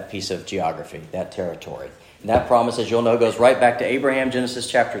land, that piece of geography, that territory. And that promise, as you'll know, goes right back to Abraham, Genesis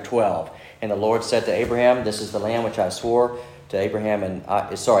chapter 12. And the Lord said to Abraham, this is the land which I swore to Abraham.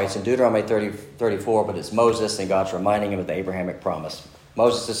 It's in Deuteronomy 34, but it's Moses, and God's reminding him of the Abrahamic promise.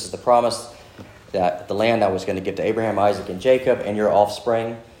 Moses, this is the promise that the land I was going to give to Abraham, Isaac, and Jacob, and your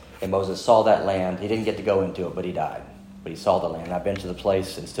offspring. And Moses saw that land. He didn't get to go into it, but he died. But he saw the land. I've been to the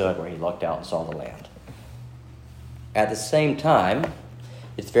place and stood where he looked out and saw the land. At the same time,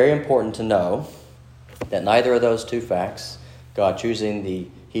 it's very important to know that neither of those two facts, God choosing the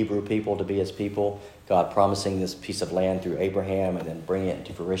Hebrew people to be his people, God promising this piece of land through Abraham and then bringing it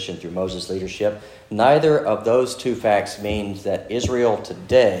into fruition through Moses' leadership, neither of those two facts means that Israel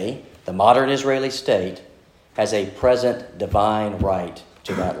today, the modern Israeli state, has a present divine right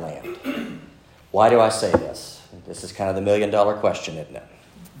to that land. Why do I say this? This is kind of the million-dollar question, isn't it?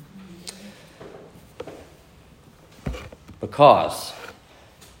 Because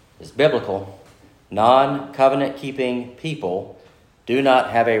it's biblical. Non-covenant-keeping people do not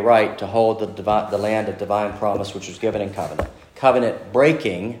have a right to hold the land of divine promise which was given in covenant.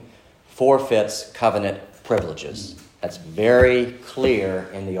 Covenant-breaking forfeits covenant privileges. That's very clear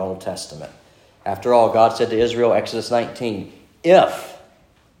in the Old Testament. After all, God said to Israel, Exodus 19, if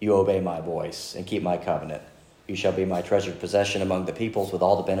you obey my voice and keep my covenant, you shall be my treasured possession among the peoples with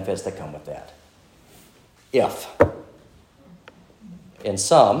all the benefits that come with that. If. In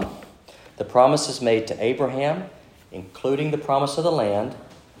sum, the promises made to Abraham, including the promise of the land,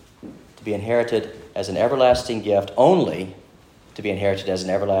 to be inherited as an everlasting gift, only to be inherited as an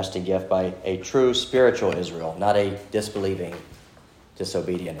everlasting gift by a true spiritual Israel, not a disbelieving,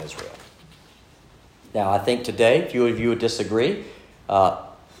 disobedient Israel. Now, I think today, if you would disagree,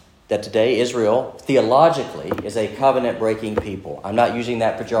 that today Israel, theologically, is a covenant-breaking people. I'm not using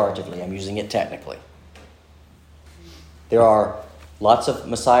that pejoratively. I'm using it technically. There are lots of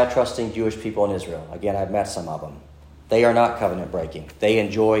Messiah-trusting Jewish people in Israel. Again, I've met some of them. They are not covenant-breaking. They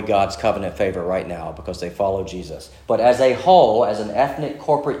enjoy God's covenant favor right now because they follow Jesus. But as a whole, as an ethnic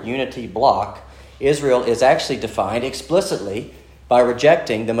corporate unity bloc, Israel is actually defined explicitly by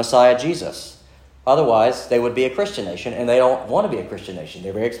rejecting the Messiah Jesus. Otherwise, they would be a Christian nation, and they don't want to be a Christian nation.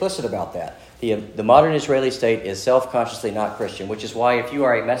 They're very explicit about that. The modern Israeli state is self-consciously not Christian, which is why if you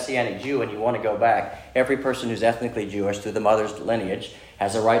are a Messianic Jew and you want to go back, every person who's ethnically Jewish through the mother's lineage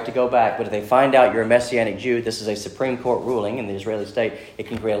has a right to go back. But if they find out you're a Messianic Jew, this is a Supreme Court ruling in the Israeli state, it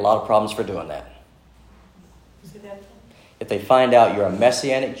can create a lot of problems for doing that. If they find out you're a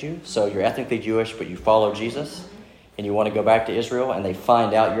Messianic Jew, so you're ethnically Jewish but you follow Jesus, and you want to go back to Israel, and they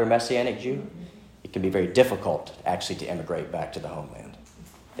find out you're a Messianic Jew, it can be very difficult actually to immigrate back to the homeland.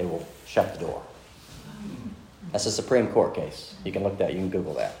 They will shut the door. That's a Supreme Court case. You can look that, you can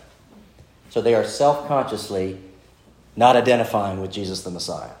Google that. So they are self-consciously not identifying with Jesus the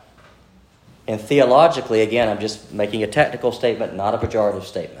Messiah. And theologically, again, I'm just making a technical statement, not a pejorative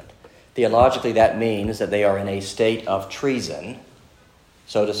statement. Theologically, that means that they are in a state of treason,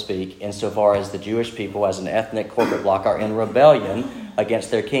 so to speak, insofar as the Jewish people as an ethnic corporate bloc are in rebellion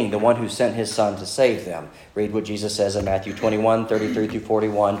against their king, the one who sent his son to save them. Read what Jesus says in Matthew 21, 33 through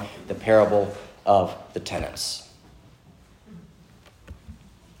 41, the parable of the tenants.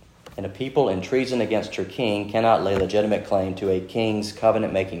 And a people in treason against her king cannot lay legitimate claim to a king's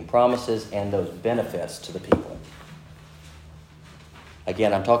covenant-making promises and those benefits to the people.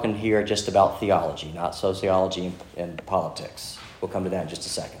 Again, I'm talking here just about theology, not sociology and politics. We'll come to that in just a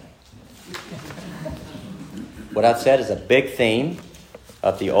second. What I've said is a big theme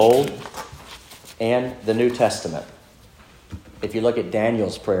of the Old and the New Testament. If you look at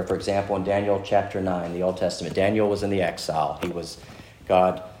Daniel's prayer, for example, in Daniel chapter 9, the Old Testament, Daniel was in the exile.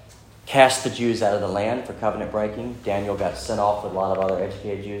 God cast the Jews out of the land for covenant breaking. Daniel got sent off with a lot of other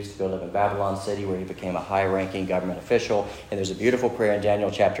educated Jews to go live in Babylon City, where he became a high-ranking government official. And there's a beautiful prayer in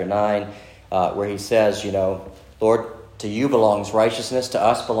Daniel chapter 9 where he says, Lord, to you belongs righteousness, to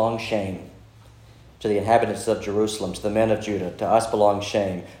us belongs shame. To the inhabitants of Jerusalem, to the men of Judah, to us belongs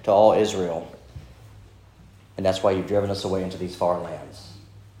shame, to all Israel. And that's why you've driven us away into these far lands,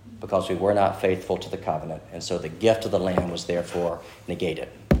 because we were not faithful to the covenant. And so the gift of the land was therefore negated.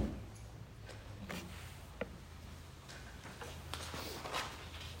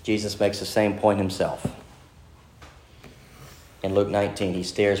 Jesus makes the same point himself. In Luke 19, he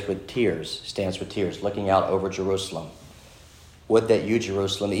stands with tears, looking out over Jerusalem. Would that you,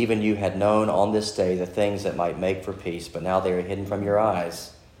 Jerusalem, even you had known on this day the things that might make for peace, but now they are hidden from your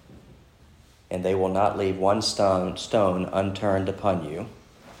eyes, and they will not leave one stone unturned upon you,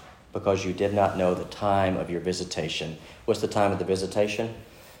 because you did not know the time of your visitation. What's the time of the visitation?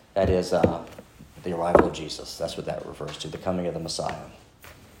 That is the arrival of Jesus. That's what that refers to, the coming of the Messiah.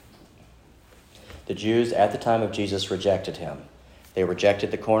 The Jews at the time of Jesus rejected him. They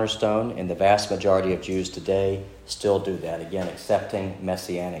rejected the cornerstone, and the vast majority of Jews today still do that, again, accepting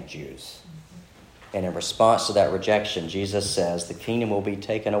Messianic Jews. And in response to that rejection, Jesus says, the kingdom will be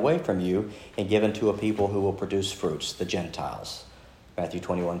taken away from you and given to a people who will produce fruits, the Gentiles. Matthew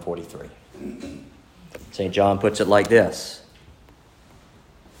 21:43. St. John puts it like this.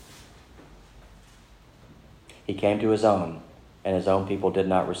 He came to his own, and his own people did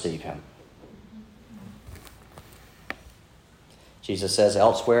not receive him. Jesus says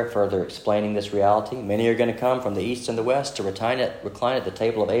elsewhere, further explaining this reality, many are going to come from the east and the west to recline at the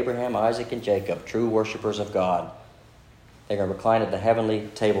table of Abraham, Isaac, and Jacob, true worshipers of God. They're going to recline at the heavenly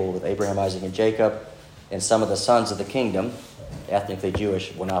table with Abraham, Isaac, and Jacob, and some of the sons of the kingdom, ethnically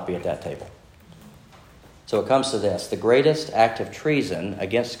Jewish, will not be at that table. So it comes to this. The greatest act of treason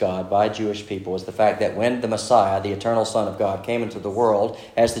against God by Jewish people is the fact that when the Messiah, the eternal Son of God, came into the world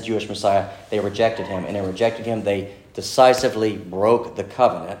as the Jewish Messiah, they rejected him. And in rejecting him, they decisively broke the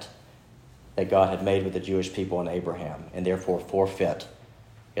covenant that God had made with the Jewish people and Abraham, and therefore forfeit,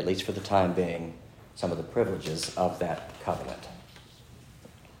 at least for the time being, some of the privileges of that covenant.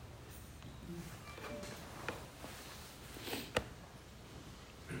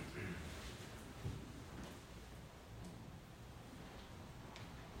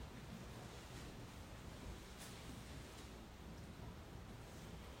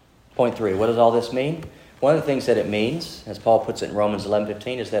 Point 3, what does all this mean? One of the things that it means, as Paul puts it in Romans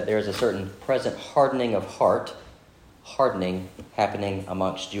 11:15, is that there is a certain present hardening of heart, happening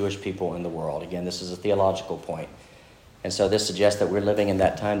amongst Jewish people in the world. Again, this is a theological point. And so this suggests that we're living in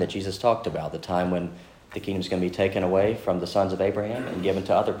that time that Jesus talked about, the time when the kingdom is going to be taken away from the sons of Abraham and given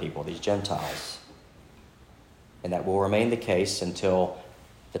to other people, these Gentiles. And that will remain the case until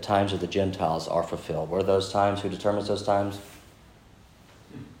the times of the Gentiles are fulfilled. What are those times? Who determines those times?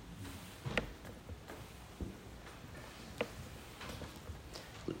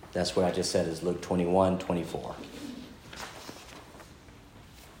 That's what I just said is Luke 21:24.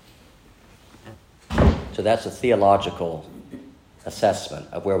 So that's a theological assessment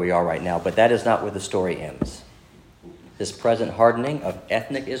of where we are right now, but that is not where the story ends. This present hardening of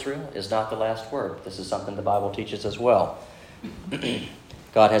ethnic Israel is not the last word. This is something the Bible teaches as well.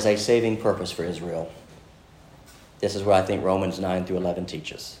 God has a saving purpose for Israel. This is what I think Romans 9 through 11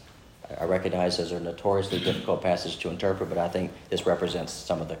 teaches. I recognize those are notoriously difficult passages to interpret, but I think this represents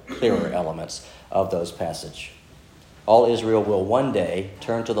some of the clearer elements of those passages. All Israel will one day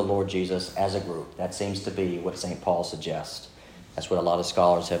turn to the Lord Jesus as a group. That seems to be what St. Paul suggests. That's what a lot of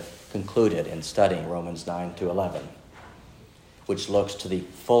scholars have concluded in studying Romans 9 to 11, which looks to the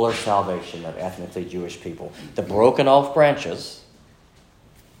fuller salvation of ethnically Jewish people. The broken off branches,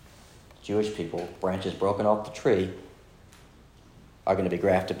 Jewish people, branches broken off the tree, are going to be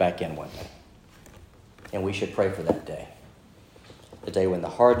grafted back in one day. And we should pray for that day. The day when the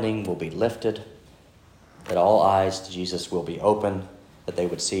hardening will be lifted, that all eyes to Jesus will be open, that they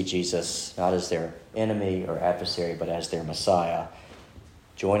would see Jesus not as their enemy or adversary, but as their Messiah,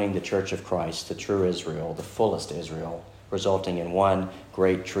 joining the Church of Christ, the true Israel, the fullest Israel, resulting in one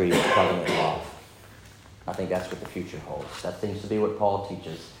great tree of covenant love. I think that's what the future holds. That seems to be what Paul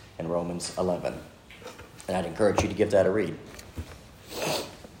teaches in Romans 11. And I'd encourage you to give that a read.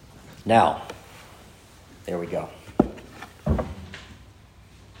 Now, there we go.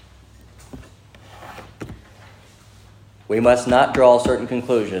 We must not draw certain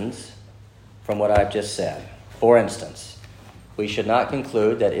conclusions from what I've just said. For instance, we should not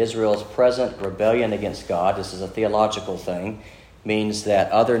conclude that Israel's present rebellion against God, this is a theological thing, means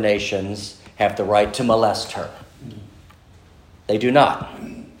that other nations have the right to molest her. They do not.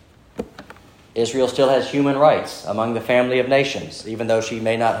 Israel still has human rights among the family of nations, even though she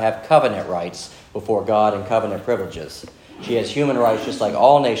may not have covenant rights before God and covenant privileges. She has human rights just like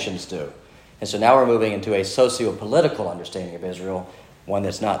all nations do. And so now we're moving into a socio-political understanding of Israel, one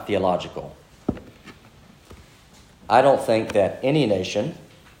that's not theological. I don't think that any nation,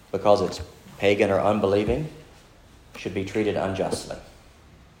 because it's pagan or unbelieving, should be treated unjustly.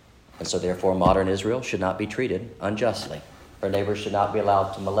 And so therefore modern Israel should not be treated unjustly. Her neighbors should not be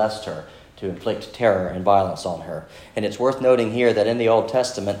allowed to molest her, to inflict terror and violence on her. And it's worth noting here that in the Old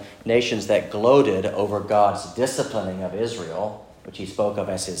Testament, nations that gloated over God's disciplining of Israel, which he spoke of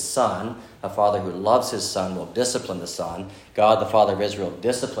as his son, a father who loves his son will discipline the son. God, the father of Israel,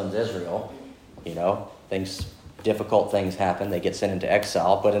 disciplines Israel. Difficult things happen. They get sent into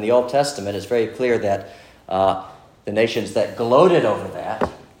exile. But in the Old Testament, it's very clear that the nations that gloated over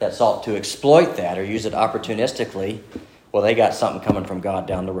that sought to exploit that or use it opportunistically, well, they got something coming from God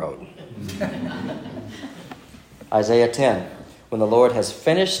down the road. Isaiah 10, when the Lord has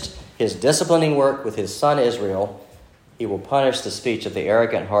finished his disciplining work with his son Israel, he will punish the speech of the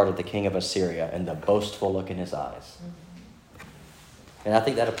arrogant heart of the king of Assyria and the boastful look in his eyes. And I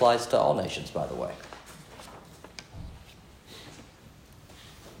think that applies to all nations, by the way.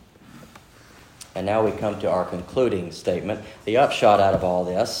 And now we come to our concluding statement. The upshot out of all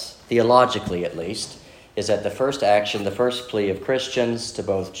this, theologically at least, is that the first action, the first plea of Christians to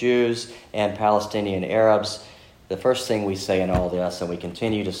both Jews and Palestinian Arabs, the first thing we say in all this, and we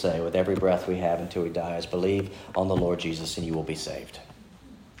continue to say with every breath we have until we die, is believe on the Lord Jesus and you will be saved.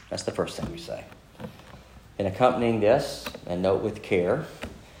 That's the first thing we say. And accompanying this, and note with care,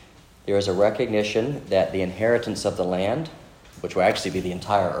 there is a recognition that the inheritance of the land, which will actually be the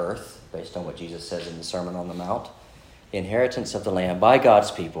entire earth, based on what Jesus says in the Sermon on the Mount, the inheritance of the land by God's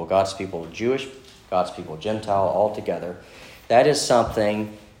people Jewish, God's people Gentile, all together, that is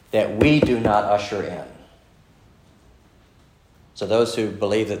something that we do not usher in. So those who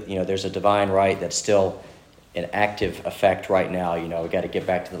believe that, there's a divine right that's still in active effect right now, we've got to get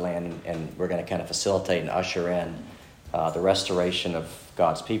back to the land and we're going to kind of facilitate and usher in the restoration of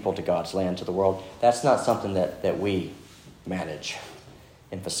God's people to God's land, to the world. That's not something that we manage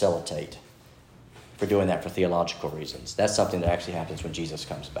and facilitate. We're doing that for theological reasons. That's something that actually happens when Jesus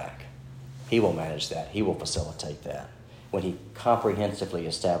comes back. He will manage that. He will facilitate that when he comprehensively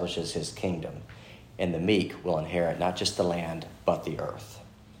establishes his kingdom. And the meek will inherit not just the land, but the earth.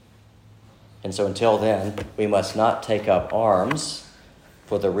 And so until then, we must not take up arms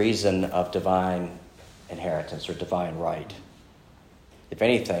for the reason of divine inheritance or divine right. If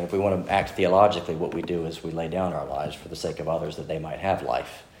anything, if we want to act theologically, what we do is we lay down our lives for the sake of others that they might have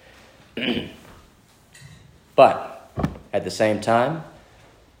life. But at the same time,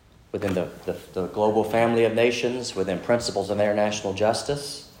 within the global family of nations, within principles of international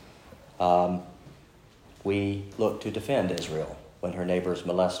justice, we look to defend Israel when her neighbors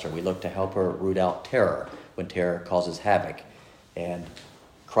molest her. We look to help her root out terror when terror causes havoc and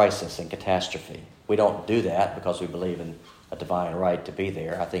crisis and catastrophe. We don't do that because we believe in a divine right to be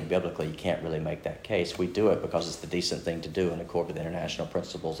there. I think biblically you can't really make that case. We do it because it's the decent thing to do in accord with international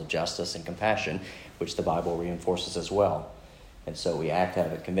principles of justice and compassion, which the Bible reinforces as well. And so we act out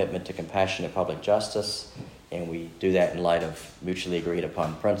of a commitment to compassionate public justice, and we do that in light of mutually agreed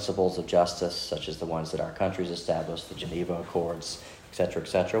upon principles of justice, such as the ones that our countries established, the Geneva Accords, etc.,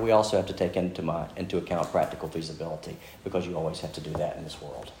 etc. We also have to take into account practical feasibility, because you always have to do that in this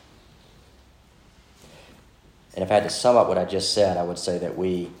world. And if I had to sum up what I just said, I would say that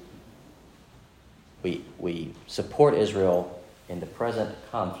we support Israel in the present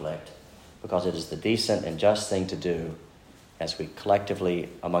conflict because it is the decent and just thing to do as we collectively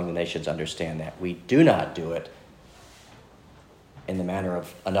among the nations understand that. We do not do it in the manner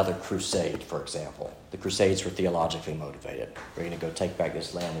of another crusade, for example. The crusades were theologically motivated. We're going to go take back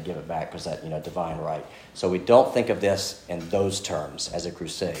this land and give it back because that, divine right. So we don't think of this in those terms as a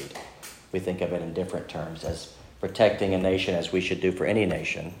crusade. We think of it in different terms as protecting a nation as we should do for any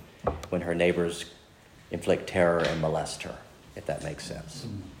nation when her neighbors inflict terror and molest her, if that makes sense.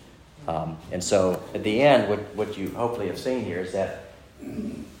 And so at the end, what you hopefully have seen here is that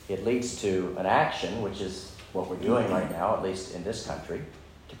it leads to an action, which is what we're doing right now, at least in this country,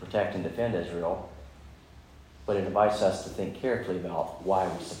 to protect and defend Israel, but it invites us to think carefully about why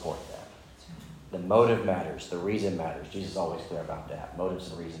we support them. The motive matters. The reason matters. Jesus is always clear about that. Motives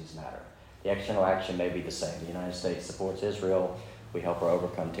and reasons matter. The external action may be the same. The United States supports Israel. We help her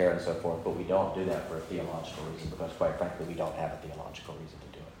overcome terror and so forth, but we don't do that for a theological reason because, quite frankly, we don't have a theological reason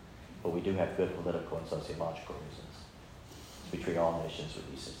to do it. But we do have good political and sociological reasons. We treat all nations with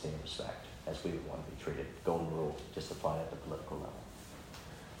decency and respect as we would want to be treated. Golden rule, just applied at the political level.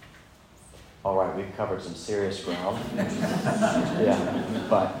 All right, we've covered some serious ground. Yeah,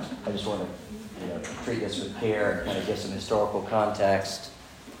 but I just want to treat this with care and kind of give some historical context.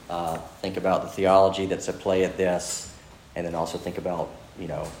 Think about the theology that's at play at this, and then also think about,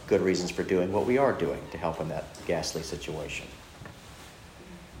 good reasons for doing what we are doing to help in that ghastly situation.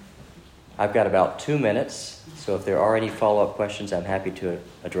 I've got about 2 minutes, so if there are any follow-up questions, I'm happy to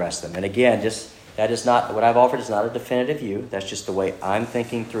address them. And again, that is not, what I've offered is not a definitive view. That's just the way I'm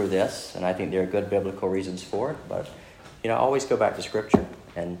thinking through this, and I think there are good biblical reasons for it. But, always go back to Scripture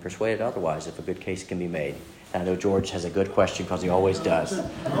and persuade it otherwise if a good case can be made. And I know George has a good question because he always does.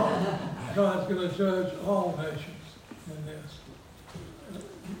 God's going to judge all nations in this.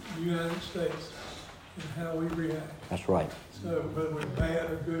 The United States and how we react. That's right. So whether we're bad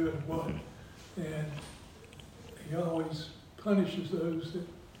or good or what. And he always punishes those that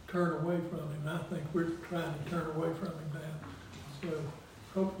turn away from him. I think we're trying to turn away from him now. So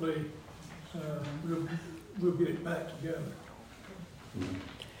hopefully we'll get it back together.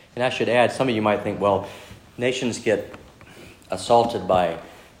 And I should add, some of you might think, well, nations get assaulted by,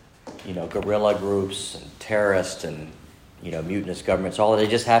 guerrilla groups and terrorists and, mutinous governments. All of it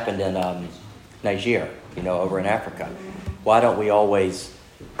just happened in Niger, over in Africa. Why don't we always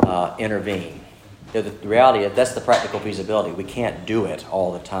intervene? The reality is that's the practical feasibility. We can't do it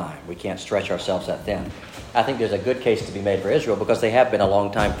all the time. We can't stretch ourselves that thin. I think there's a good case to be made for Israel because they have been a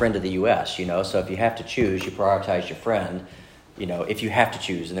long-time friend of the U.S., So if you have to choose, you prioritize your friend, if you have to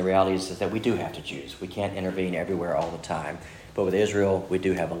choose. And the reality is that we do have to choose. We can't intervene everywhere all the time. But with Israel, we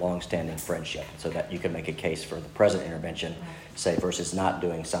do have a long-standing friendship so that you can make a case for the present intervention, say, versus not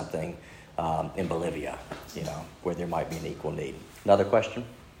doing something in Bolivia, where there might be an equal need. Another question?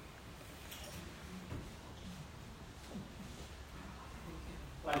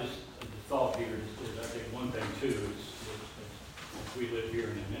 The thought here is I think one thing too is we live here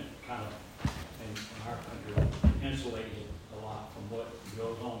in kind of in our country insulated a lot from what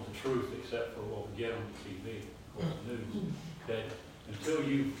goes on with the truth, except for what we get on TV or the news. That until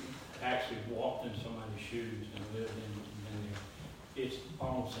you've actually walked in somebody's shoes and lived in there, it's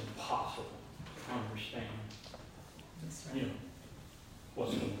almost impossible to understand,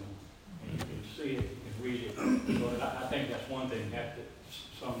 what's going on. And you can see it, you can read it. But I think that's one thing you have to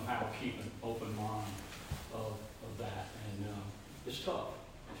somehow keep an open mind of that. And it's tough.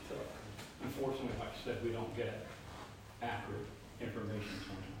 It's tough. Unfortunately, like I said, we don't get accurate information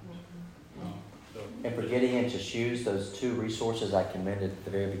sometimes. And for getting into shoes, those two resources I commended at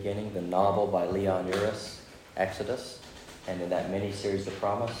the very beginning, the novel by Leon Uris, Exodus, and in that mini-series, The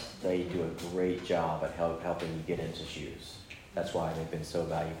Promise, they do a great job at helping you get into shoes. That's why they've been so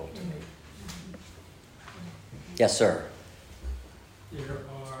valuable to me. Yes, sir. There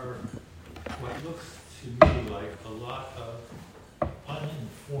are what looks to me like a lot of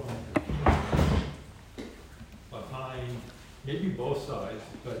uninformed opinions behind maybe both sides,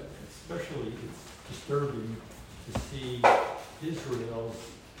 but especially it's disturbing to see Israel's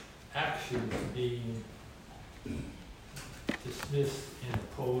actions being dismissed and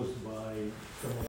opposed by someone